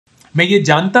मैं ये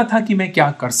जानता था कि मैं क्या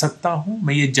कर सकता हूँ,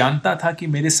 मैं ये जानता था कि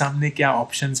मेरे सामने क्या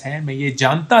ऑप्शंस हैं, मैं ये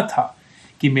जानता था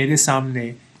कि मेरे सामने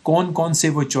कौन कौन से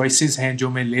वो चॉइसेस हैं जो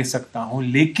मैं ले सकता हूँ,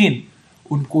 लेकिन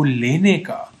उनको लेने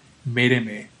का मेरे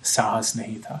में साहस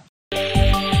नहीं था।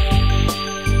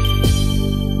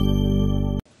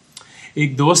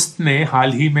 एक दोस्त ने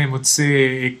हाल ही में मुझसे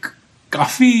एक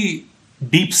काफ़ी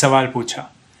डीप सवाल पूछा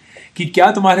कि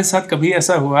क्या तुम्हारे साथ कभी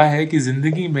ऐसा हुआ है कि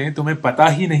ज़िंदगी में तुम्हें पता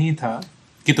ही नहीं था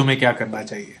कि तुम्हें क्या करना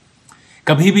चाहिए।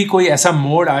 कभी भी कोई ऐसा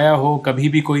मोड़ आया हो, कभी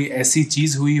भी कोई ऐसी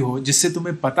चीज़ हुई हो जिससे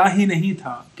तुम्हें पता ही नहीं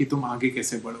था कि तुम आगे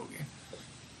कैसे बढ़ोगे।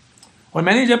 और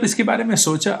मैंने जब इसके बारे में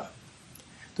सोचा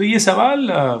तो ये सवाल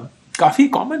काफ़ी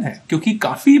कॉमन है, क्योंकि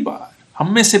काफ़ी बार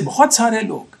हम में से बहुत सारे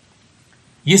लोग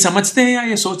ये समझते हैं या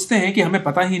ये सोचते हैं कि हमें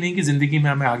पता ही नहीं कि ज़िंदगी में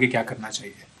हमें आगे क्या करना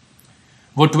चाहिए।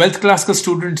 वो 12th क्लास का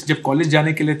स्टूडेंट जब कॉलेज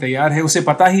जाने के लिए तैयार है, उसे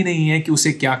पता ही नहीं है कि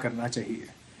उसे क्या करना चाहिए।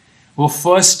 वो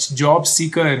फर्स्ट जॉब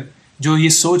सीकर जो ये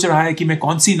सोच रहा है कि मैं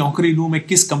कौन सी नौकरी लूँ, मैं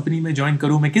किस कंपनी में ज्वाइन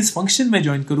करूँ, मैं किस फंक्शन में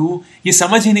ज्वाइन करूँ, ये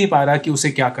समझ ही नहीं पा रहा कि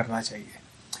उसे क्या करना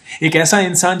चाहिए। एक ऐसा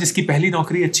इंसान जिसकी पहली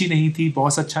नौकरी अच्छी नहीं थी,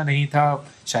 बॉस अच्छा नहीं था,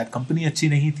 शायद कंपनी अच्छी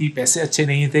नहीं थी, पैसे अच्छे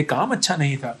नहीं थे, काम अच्छा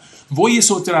नहीं था, वो ये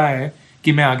सोच रहा है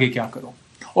कि मैं आगे क्या करूँ।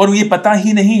 और ये पता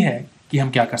ही नहीं है कि हम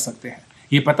क्या कर सकते हैं,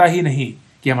 ये पता ही नहीं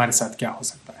कि हमारे साथ क्या हो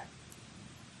सकता है।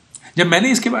 जब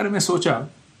मैंने इसके बारे में सोचा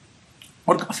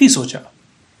और काफ़ी सोचा,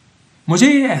 मुझे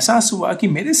ये एहसास हुआ कि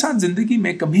मेरे साथ ज़िंदगी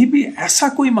में कभी भी ऐसा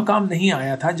कोई मकाम नहीं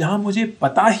आया था जहां मुझे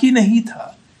पता ही नहीं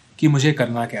था कि मुझे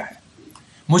करना क्या है।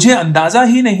 मुझे अंदाज़ा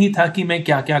ही नहीं था कि मैं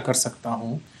क्या क्या कर सकता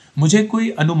हूं। मुझे कोई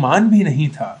अनुमान भी नहीं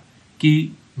था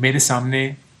कि मेरे सामने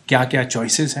क्या क्या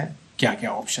चॉइसेस हैं, क्या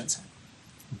क्या ऑप्शंस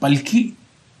हैं। बल्कि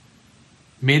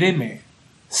मेरे में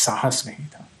साहस नहीं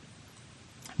था।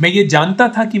 मैं ये जानता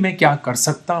था कि मैं क्या कर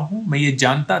सकता हूं, मैं ये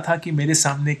जानता था कि मेरे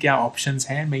सामने क्या ऑप्शंस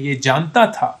हैं, मैं ये जानता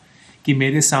था कि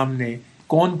मेरे सामने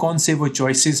कौन कौन से वो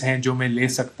चॉइसेस हैं जो मैं ले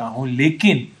सकता हूं,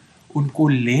 लेकिन उनको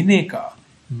लेने का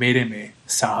मेरे में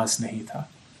साहस नहीं था।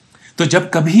 तो जब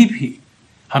कभी भी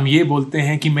हम ये बोलते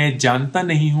हैं कि मैं जानता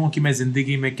नहीं हूं कि मैं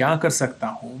ज़िंदगी में क्या कर सकता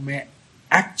हूं, मैं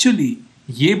एक्चुअली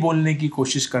ये बोलने की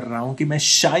कोशिश कर रहा हूं कि मैं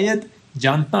शायद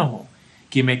जानता हूं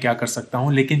कि मैं क्या कर सकता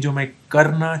हूं, लेकिन जो मैं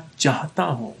करना चाहता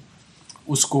हूं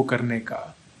उसको करने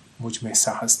का मुझ में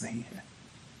साहस नहीं है,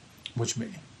 मुझ में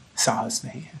साहस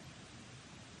नहीं है।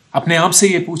 अपने आप से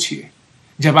ये पूछिए,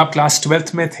 जब आप क्लास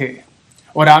 12th में थे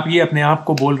और आप ये अपने आप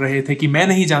को बोल रहे थे कि मैं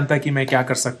नहीं जानता कि मैं क्या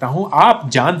कर सकता हूं, आप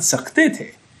जान सकते थे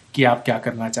कि आप क्या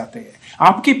करना चाहते हैं।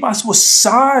 आपके पास वो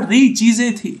सारी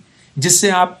चीजें थी जिससे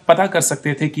आप पता कर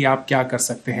सकते थे कि आप क्या कर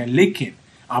सकते हैं, लेकिन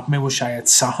आप में वो शायद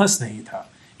साहस नहीं था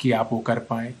कि आप वो कर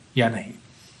पाए या नहीं।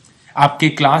 आपके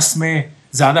क्लास में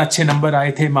ज़्यादा अच्छे नंबर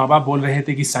आए थे, माँ बाप बोल रहे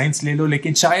थे कि साइंस ले लो,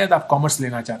 लेकिन शायद आप कॉमर्स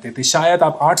लेना चाहते थे, शायद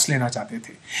आप आर्ट्स लेना चाहते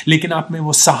थे, लेकिन आप में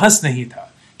वो साहस नहीं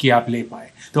था कि आप ले पाए।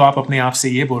 तो आप अपने आप से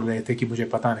ये बोल रहे थे कि मुझे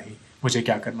पता नहीं मुझे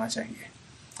क्या करना चाहिए।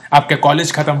 आपका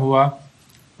कॉलेज ख़त्म हुआ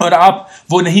और आप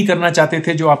वो नहीं करना चाहते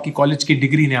थे जो आपकी कॉलेज की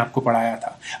डिग्री ने आपको पढ़ाया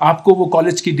था। आपको वो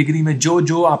कॉलेज की डिग्री में जो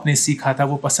जो आपने सीखा था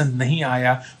वो पसंद नहीं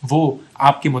आया, वो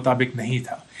आपके मुताबिक नहीं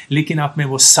था, लेकिन आप में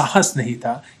वो साहस नहीं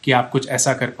था कि आप कुछ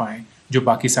ऐसा कर पाएं जो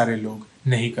बाकी सारे लोग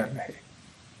नहीं कर रहे।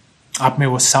 आप में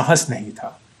वो साहस नहीं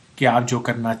था कि आप जो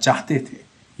करना चाहते थे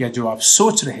या जो आप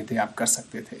सोच रहे थे आप कर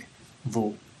सकते थे,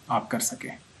 वो आप कर सके।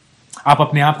 आप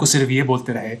अपने आप को सिर्फ ये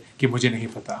बोलते रहे कि मुझे नहीं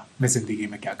पता मैं ज़िंदगी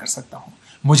में क्या कर सकता हूँ,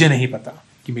 मुझे नहीं पता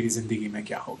कि मेरी ज़िंदगी में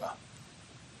क्या होगा।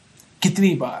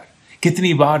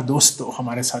 कितनी बार दोस्तों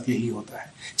हमारे साथ यही होता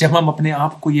है, जब हम अपने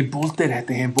आप को ये बोलते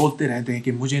रहते हैं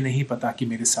कि मुझे नहीं पता कि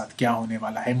मेरे साथ क्या होने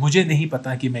वाला है, मुझे नहीं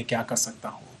पता कि मैं क्या कर सकता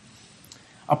हूँ।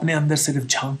 अपने अंदर सिर्फ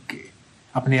झांक के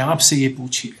अपने आप से ये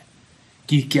पूछिए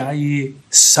कि क्या ये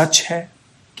सच है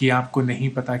कि आपको नहीं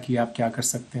पता कि आप क्या कर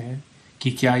सकते हैं,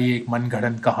 कि क्या ये एक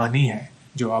मनगढ़ंत कहानी है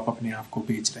जो आप अपने आप को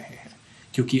बेच रहे हैं।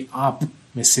 क्योंकि आप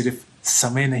में सिर्फ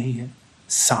समय नहीं है,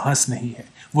 साहस नहीं है,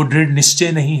 वो दृढ़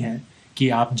निश्चय नहीं है कि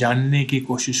आप जानने की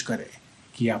कोशिश करें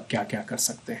कि आप क्या क्या कर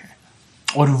सकते हैं,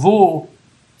 और वो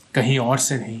कहीं और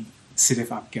से नहीं,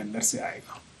 सिर्फ आपके अंदर से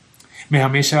आएगा। मैं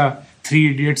हमेशा 3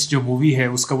 इडियट्स जो मूवी है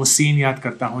उसका वो सीन याद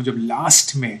करता हूँ जब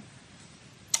लास्ट में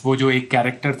वो जो एक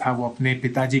कैरेक्टर था वो अपने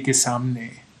पिताजी के सामने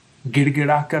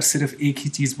गिड़गिड़ा कर सिर्फ एक ही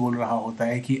चीज़ बोल रहा होता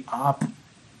है कि आप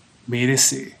मेरे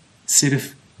से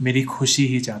सिर्फ मेरी खुशी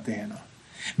ही चाहते हैं ना।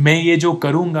 मैं ये जो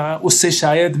करूँगा उससे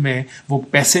शायद मैं वो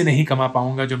पैसे नहीं कमा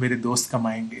पाऊँगा जो मेरे दोस्त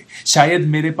कमाएंगे, शायद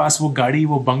मेरे पास वो गाड़ी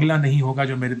वो बंगला नहीं होगा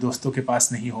जो मेरे दोस्तों के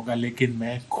पास नहीं होगा, लेकिन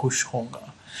मैं खुश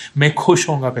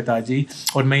होऊंगा पिताजी।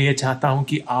 और मैं ये चाहता हूँ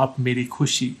कि आप मेरी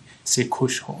खुशी से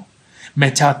खुश हों, मैं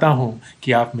चाहता हूँ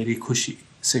कि आप मेरी खुशी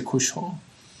से खुश हों।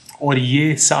 और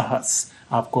ये साहस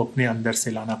आपको अपने अंदर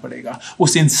से लाना पड़ेगा।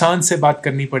 उस इंसान से बात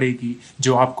करनी पड़ेगी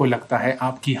जो आपको लगता है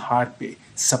आपकी हार पे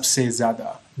सबसे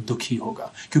ज़्यादा दुखी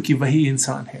होगा, क्योंकि वही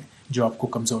इंसान है जो आपको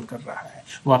कमज़ोर कर रहा है।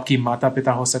 वो आपकी माता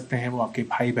पिता हो सकते हैं, वो आपके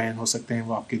भाई बहन हो सकते हैं,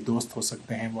 वो आपके दोस्त हो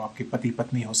सकते हैं, वो आपके पति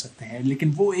पत्नी हो सकते हैं,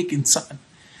 लेकिन वो एक इंसान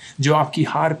जो आपकी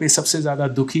हार पे सबसे ज़्यादा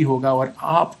दुखी होगा और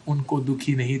आप उनको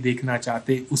दुखी नहीं देखना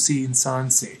चाहते, उसी इंसान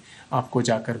से आपको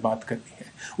जाकर बात करनी है।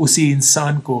 उसी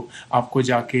इंसान को आपको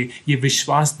जाके ये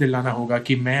विश्वास दिलाना होगा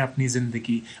कि मैं अपनी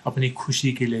ज़िंदगी अपनी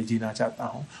खुशी के लिए जीना चाहता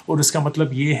हूँ, और उसका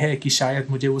मतलब ये है कि शायद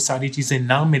मुझे वो सारी चीज़ें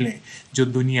ना मिलें जो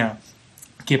दुनिया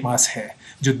के पास है,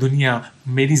 जो दुनिया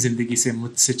मेरी ज़िंदगी से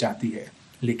मुझसे चाहती है,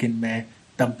 लेकिन मैं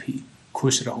तब भी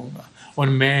खुश रहूँगा। और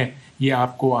मैं ये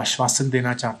आपको आश्वासन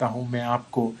देना चाहता हूँ, मैं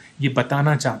आपको ये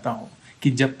बताना चाहता हूँ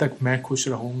कि जब तक मैं खुश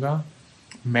रहूँगा,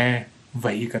 मैं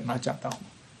वही करना चाहता हूँ।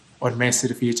 और मैं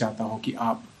सिर्फ ये चाहता हूँ कि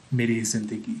आप मेरी इस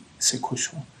ज़िंदगी से खुश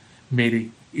हों, मेरी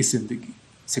इस ज़िंदगी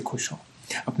से खुश हों।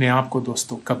 अपने आप को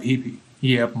दोस्तों कभी भी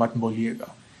ये अब मत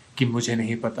बोलिएगा कि मुझे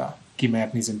नहीं पता कि मैं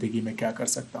अपनी ज़िंदगी में क्या कर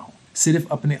सकता हूँ।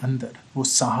 सिर्फ अपने अंदर वो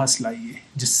साहस लाइए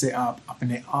जिससे आप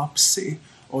अपने आप से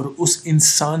और उस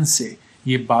इंसान से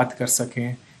ये बात कर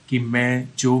सकें कि मैं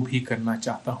जो भी करना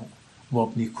चाहता हूँ वो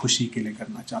अपनी खुशी के लिए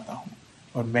करना चाहता हूँ,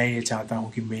 और मैं ये चाहता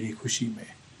हूँ कि मेरी खुशी में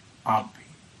आप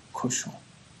भी खुश हों।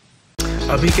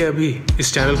 अभी के अभी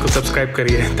इस चैनल को सब्सक्राइब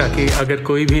करिए ताकि अगर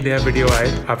कोई भी नया वीडियो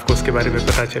आए आपको उसके बारे में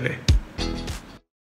पता चले।